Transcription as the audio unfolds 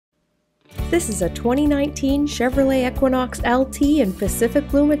This is a 2019 Chevrolet Equinox LT in Pacific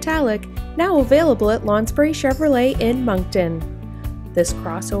Blue Metallic, now available at Lounsbury Chevrolet in Moncton. This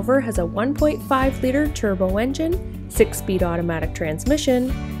crossover has a 1.5-liter turbo engine, 6-speed automatic transmission,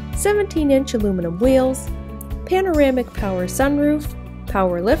 17-inch aluminum wheels, panoramic power sunroof,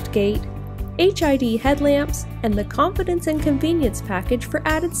 power liftgate, HID headlamps, and the Confidence and Convenience package for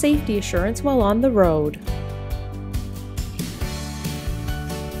added safety assurance while on the road.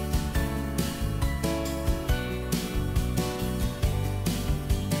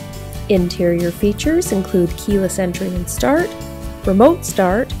 Interior features include keyless entry and start, remote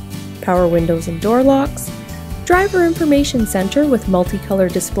start, power windows and door locks, driver information center with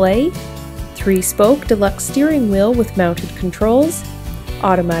multicolor display, 3-spoke deluxe steering wheel with mounted controls,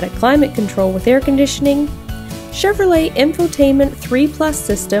 automatic climate control with air conditioning, Chevrolet Infotainment 3+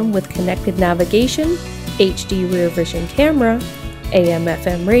 system with connected navigation, HD rear vision camera,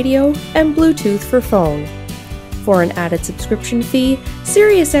 AM/FM radio, and Bluetooth for phone. For an added subscription fee,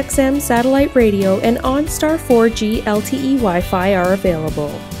 SiriusXM satellite radio and OnStar 4G LTE Wi-Fi are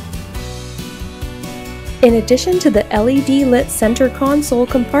available. In addition to the LED-lit center console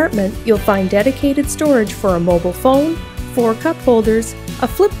compartment, you'll find dedicated storage for a mobile phone, 4 cup holders, a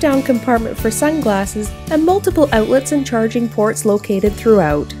flip-down compartment for sunglasses, and multiple outlets and charging ports located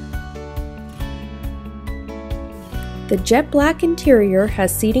throughout. The jet black interior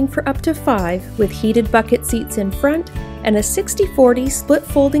has seating for up to 5 with heated bucket seats in front and a 60/40 split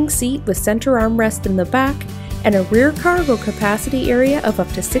folding seat with center armrest in the back and a rear cargo capacity area of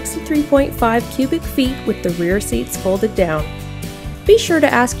up to 63.5 cubic feet with the rear seats folded down. Be sure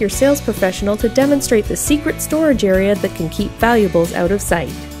to ask your sales professional to demonstrate the secret storage area that can keep valuables out of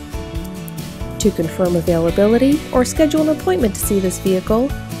sight. To confirm availability or schedule an appointment to see this vehicle,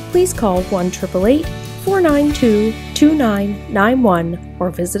 please call 1-888-492-2991 or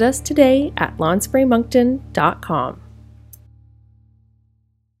visit us today at lounsburymoncton.com.